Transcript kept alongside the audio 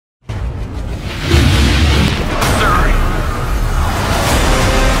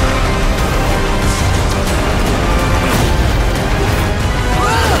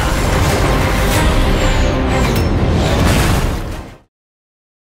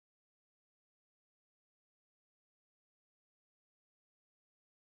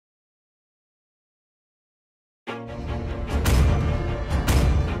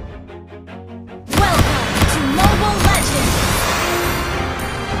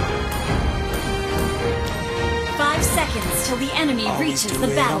until the enemy Always reaches do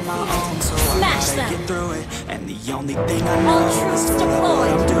the it on my battlefield. own, so I Smash gotta them! get through it. And the only thing I know All is troops to love what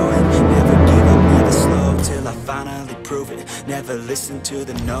I'm deployed! doing. Never give up, never slow, till I finally prove it. Never listen to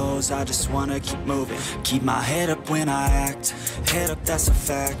the no's, I just wanna keep moving. Keep my head up when I act, head up, that's a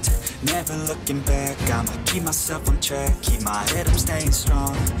fact. Never looking back, I'ma keep myself on track. Keep my head up, staying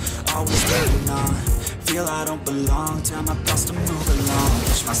strong, always moving on. Feel I don't belong, tell my thoughts to move along.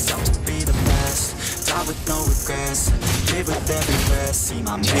 Push myself to be the best, die with no regrets. Live with every breath, see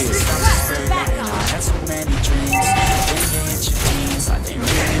my message I was afraid. And I had so many dreams, when you hit your teens, life ain't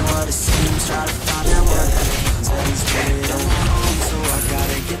really what it seems. Try to find out what it means, always do it on my own, so I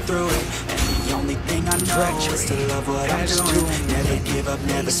gotta get through it. And the only thing I know is to love what I'm doing. Never give up,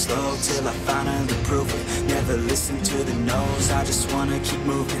 never slow, till I finally prove it. Never listen to the no's, I just wanna keep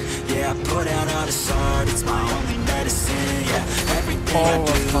moving. Yeah, I put out all this art, it's my only medicine. Yeah, everything I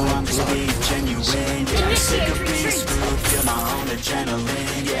do, I'm just being genuine. Yeah, I'm sick of being screwed, feel my own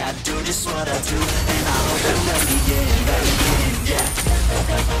adrenaline. Yeah, I do just what I do, and I hope you let me in, yeah.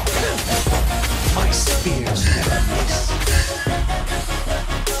 My spears never miss.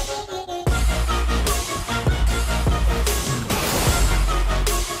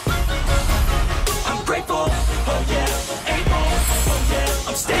 I'm grateful, oh yeah, able, oh yeah,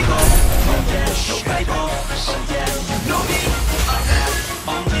 I'm stable, oh yeah, no label, oh yeah, you know me, I have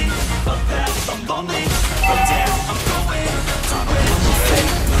only a path, I'm lonely, but damn, I'm going to win.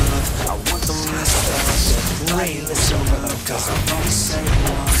 Fake love, I want the respect, I listen up, cause I've only said it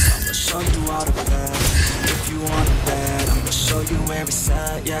once. I'ma show you all the path, if you want it bad, I'ma show you every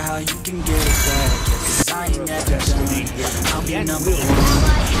side, yeah, how you can get it back, yeah, cause I ain't never done, I'll be number one,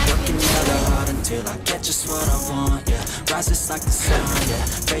 working hella hard until I get just what I want, yeah, rises like the sun, yeah,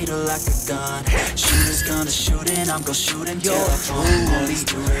 fatal like a gun, shooters gonna shoot and I'm gonna shoot until I fall, always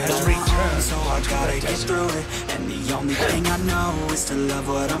do it on my own, so I gotta get through it, and the only thing I know is to love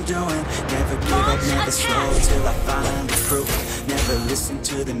what I'm doing, never give up, never slow, till I finally prove it, never listen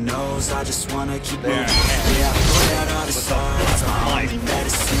to the no's, I just wanna keep moving, yeah, I put out all this art, it's my only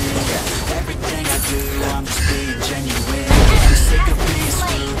medicine, yeah, everything I do, I'm just being genuine, I'm sick of being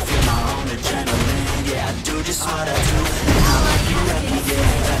screwed, feel my own adrenaline, yeah, I do just what I do, and I like you, let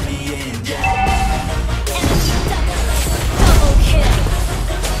me in, yeah. Double kill!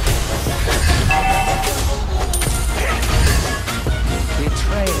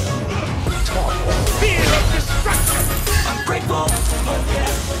 Betrayal. Fear of destruction. I'm grateful, oh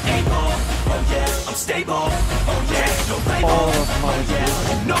yeah, able, oh yeah, I'm stable, oh yeah, no label, All of my oh yeah,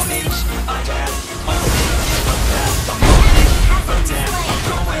 you know me, I have only a path, I'm lonely, but damn, I'm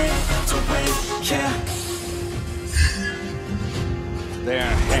going to win, yeah.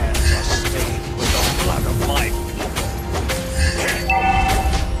 Their hands are stained with the blood of my people.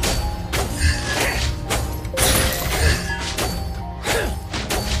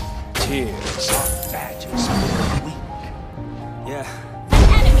 Tears are badges of the weak. Yeah,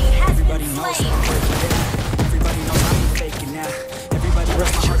 Enemy has everybody been knows slain! I'm breaking down. Everybody knows I ain't faking now. Everybody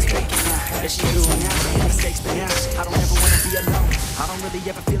knows my heart's faking now. It's easy now, the mistakes been out. I don't ever wanna be alone. I don't really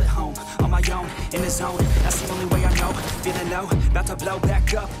ever feel at home. On my own, in the zone. That's the only way I know. Feeling low, about to blow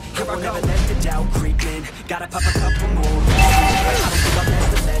back up. Here I never let the doubt creep in. Gotta pop a couple more. I don't think I'll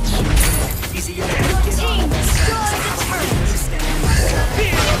never let you in. Easier to break it on. Destroy the turret!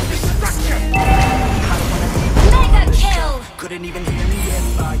 Fear of destruction. Mega kill! Couldn't even hear me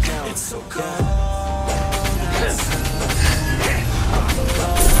if I yelled. It's so cold.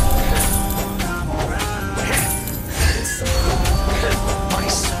 My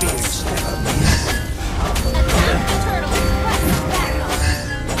spears never miss. Attack the turtle!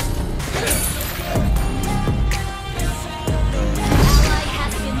 Request backup! Ally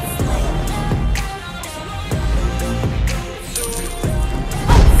has been slain.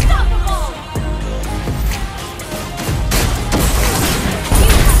 Unstoppable! You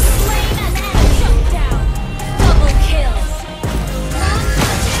have slain an enemy! Shut down! Double kills!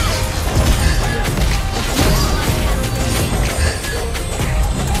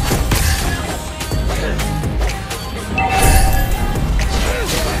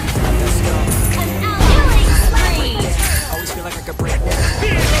 An ally killing spree! Always feel like I could break now.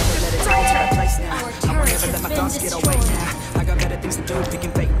 Never let it take me to that place now. I won't ever let my thoughts get away now. I got better things to do,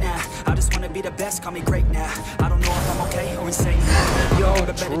 picking fate now. I just wanna be the best, call me great now. I don't know if I'm okay or insane now. Your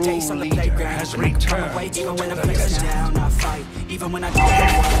Remember better true days on the leader playground. has Make 'em turn returned away, even to when I'm the feeling village. down. I fight, even when I don't know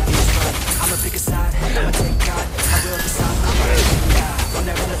what is right. I'ma pick a side, I'ma take God. I will decide, I'ma take God. I'll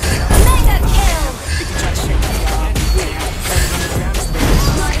never let this happen. Mega kill! If you try to shake me, I'll be down. Better on the ground, just make it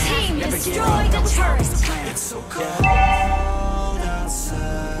Your stand. team Never give destroyed up, the that was always turret. the plan. It's so cold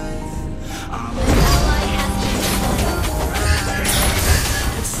outside. I'm Ally has been slain.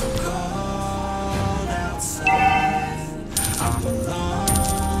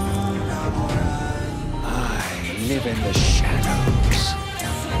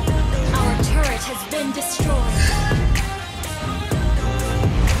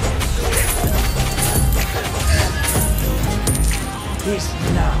 Is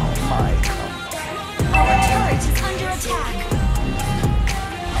now my turn. Our turret is under attack.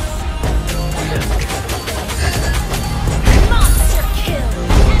 Monster kill.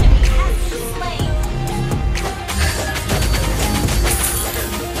 Enemy has been slain.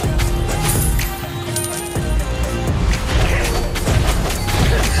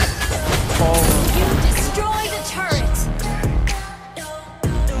 You destroy the turret.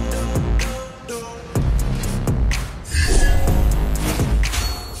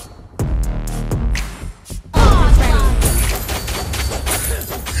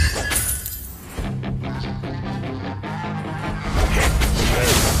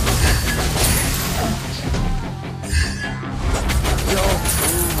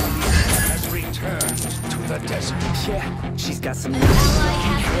 Yeah, she's got some An nice ally long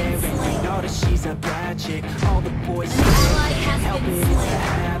has hair, been and slain. we know that she's a bad chick. All the boys say ally they has can't help been it, it's a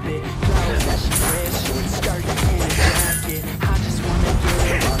slain. habit. Clothes that she wears, short skirt and a jacket. I just wanna get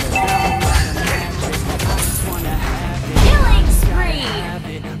it on the ground like a magic. I just wanna have it. Killing Gotta spree. have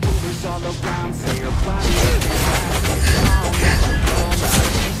it. Movers all around say her body is fantastic. Oh, natural,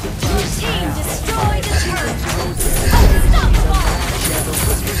 she's a Your beast team now. destroyed the turret. Yeah, Unstoppable. the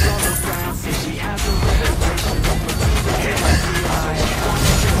whispers all around say she has a reputation.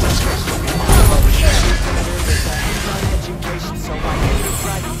 Education, so I need a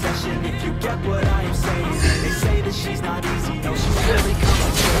private session. If you get what I am saying, they say that she's not easy. No, she's really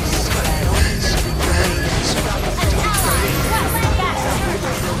complicated. That only makes it great. Stop the An ally well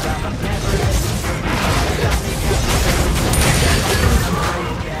back.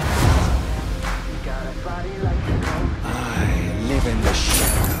 I live in the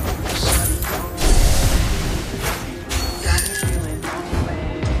shadows.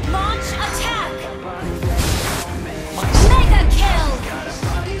 Launch attack. Mega kill.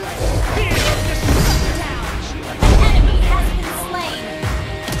 Down. An enemy has been slain.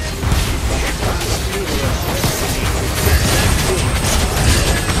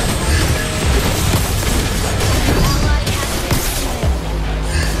 Ally has been slain.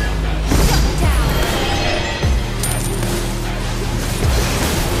 Shut down.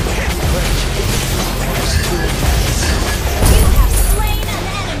 You have slain an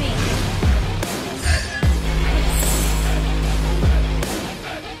enemy.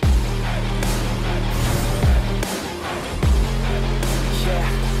 Yeah,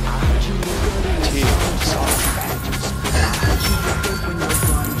 I heard you were good at tears on badges. I heard you were good when you're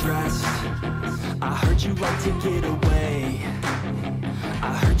undressed. I heard you like to get away.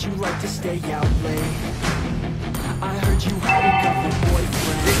 I heard you like to stay out late. I heard you had a couple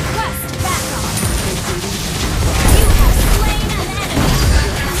boyfriends. Request backup. They didn't treat you right. You have slain an enemy.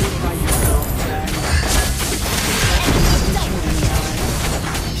 Treated by your girlfriend. Enemy double kill.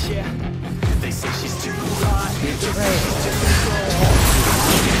 Yeah, they say she's too hot. They say she's too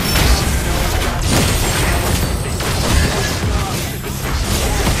cold.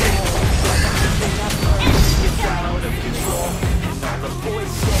 It's out of control. And all the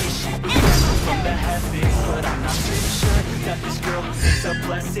boys say she was down from the heavens. But I'm not too sure that this girl is a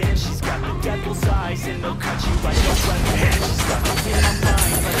blessing. She's got the devil's eyes and they'll cut you like a weapon. She's got me in my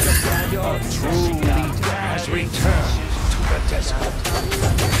mind like a bad obsession. She got bad Has returned to the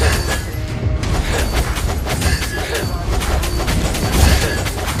desert.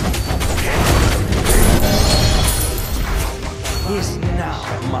 is now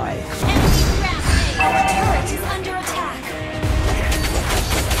my Enemy rampage. Our turret is under attack.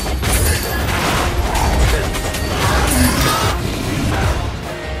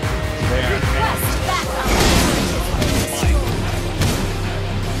 Request backup.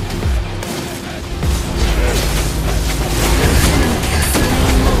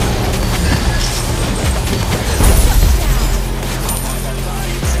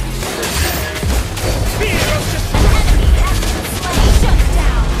 Enemy has been slain. Shut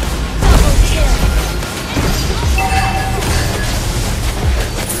down. Double kill.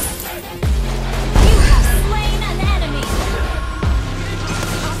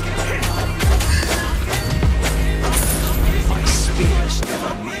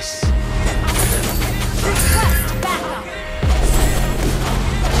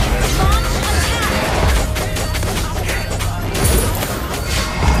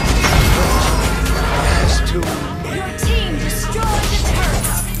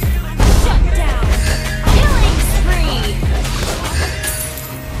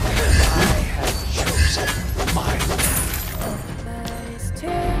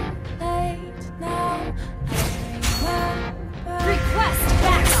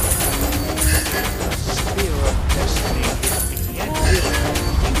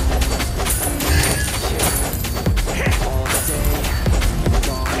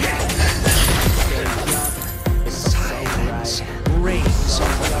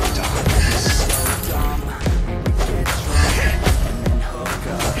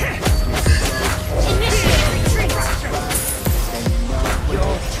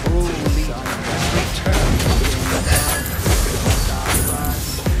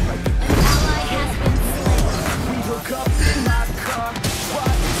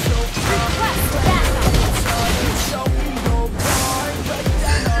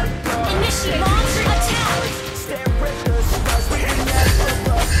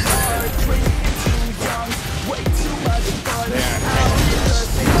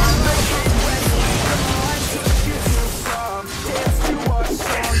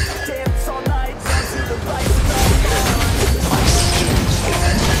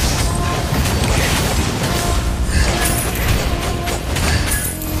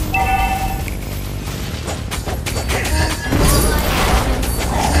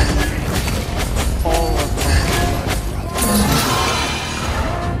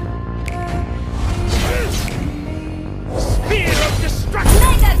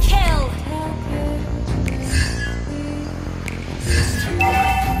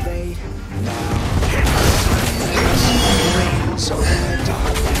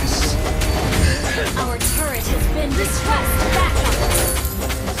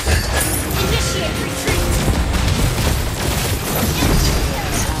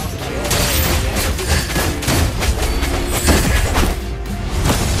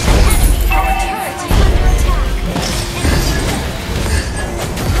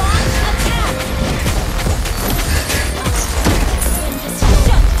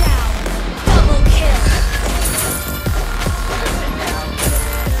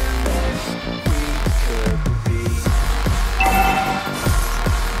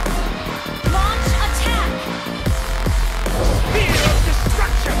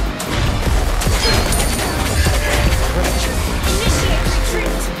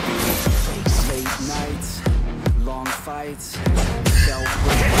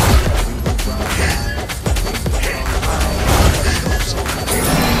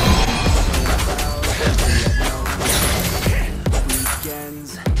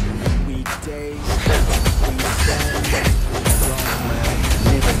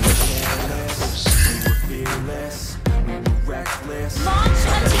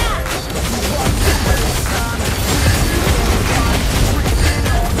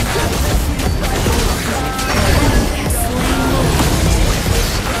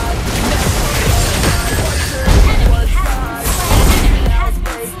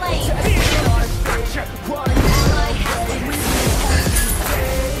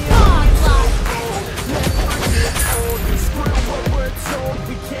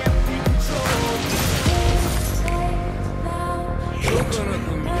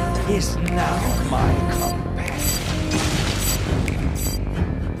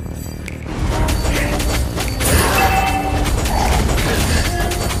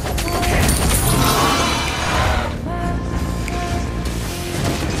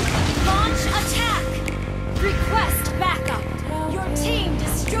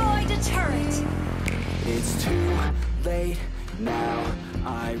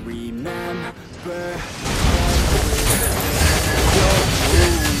 I remember.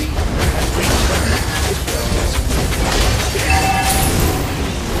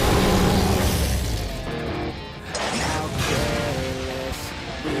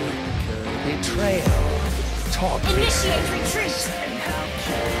 Betrayal. Talk. Initiate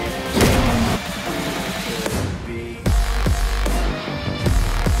retreat!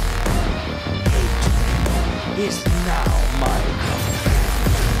 Is now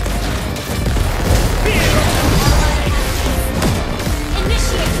mine.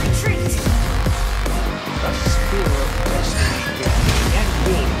 Initiate retreat! The spear of destiny and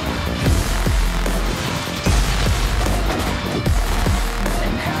will.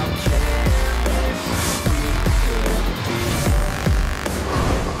 And how careless we could be.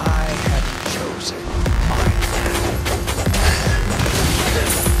 I have chosen my path.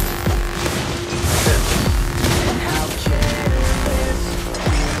 And how careless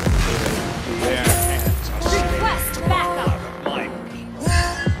we could be. Their hands are Request backup! my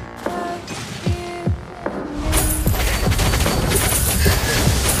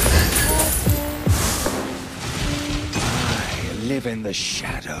I live in the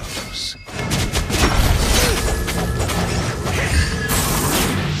shadows.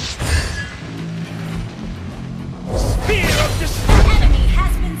 Spear of destruction. Enemy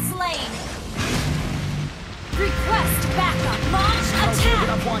has been slain! Request backup! Launch What I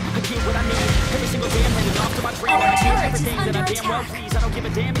attack! want, I get what I need. Every single day I'm heading off to my dream. Our I do turret is everything that I under damn well attack. please. I don't give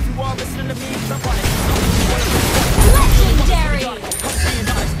a damn if you all listening to me, 'cause I want it. Legendary! I'm being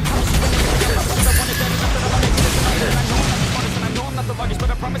honest. I'm just gonna get up, 'cause I want it better, not that I want it just tonight. And I know I'm not the smartest, and I know I'm not the largest, but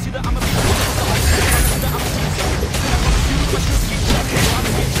I promise you that I'ma be the one that's the hardest. I promise you that I'ma see you. And I promise you my skills keep jumping. So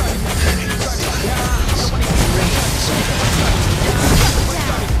I'ma get started. Nah, I don't wanna get ready. So I'm gonna start.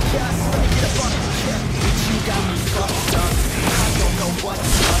 Yes, let me get up on it. Yeah, bitch, you got me fucked up. I don't know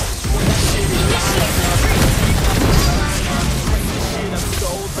what's up. When that shit is Initiate retreat! I'm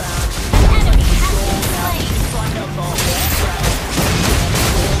so loud. Enemy has been slain! In front of all that crowd.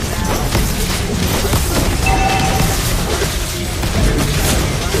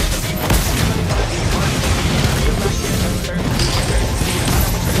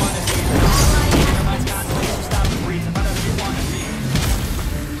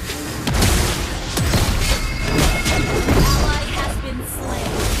 Ally has been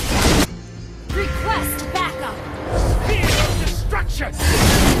slain! Request backup! Spear of destruction.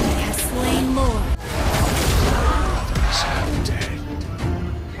 Enemy has slain more! Others have dead.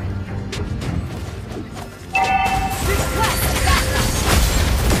 Request backup!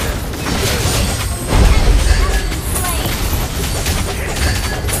 Enemy has been slain!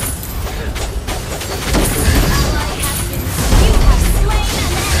 Ally has been slain! You have slain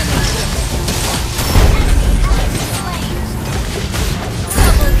an enemy! Enemy has been slain!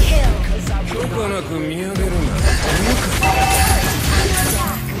 Double kill! どかなく見上げるな。 Under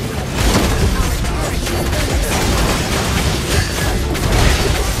attack!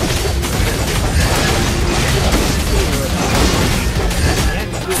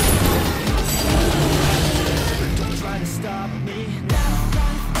 Don't try to stop me now.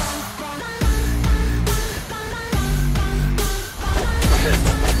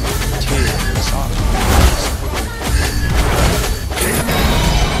 Tears are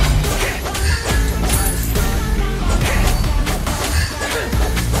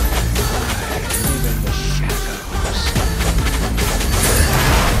live in the shadows.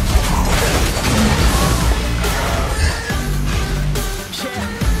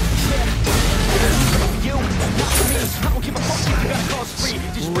 You, not for me. I don't give a fuck if you got calls free.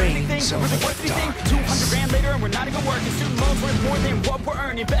 Did you win anything? Reigns Was it over worth anything? darkness. 200 grand later and we're not even working. Student loans worth more than what we're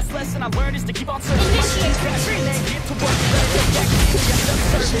earning. Best lesson I learned is to keep on searching. Initiate retreat. Get to work. You better get back to you. You gotta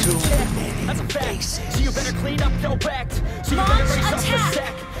start searching. That's a fact. So you better clean up your act. So you better Launch raise up a attack.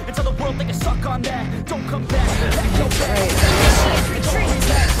 sack. And tell the world they can suck on that. Don't come back. Pack your bags. Initiate retreat!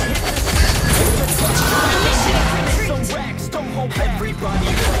 Initiate retreat! Some racks, don't hold back. Everybody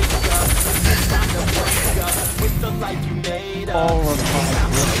wake up. It's time to wake up with the life you made up. All of my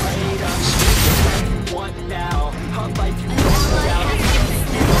Time to trade up. You want now. A life you want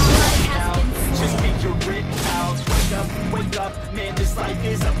now. Just be your written out. Wake up, man, this life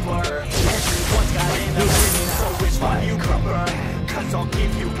is a blur. Everyone's got an opinion, so which one you prefer? 'Cause I'll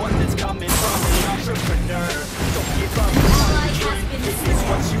give you one that's coming from an entrepreneur. Don't give up on Ally your has dream. been This slain. is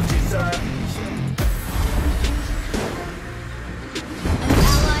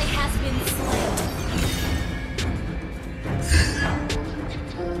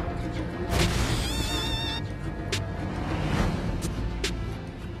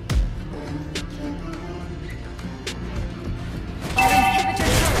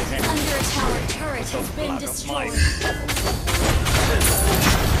destroyed.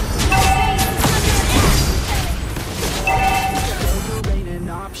 Failure ain't an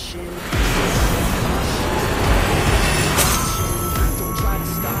option. Don't try to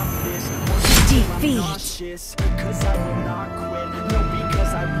stop this. Defeat. Cause I will not quit. No,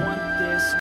 because I want this.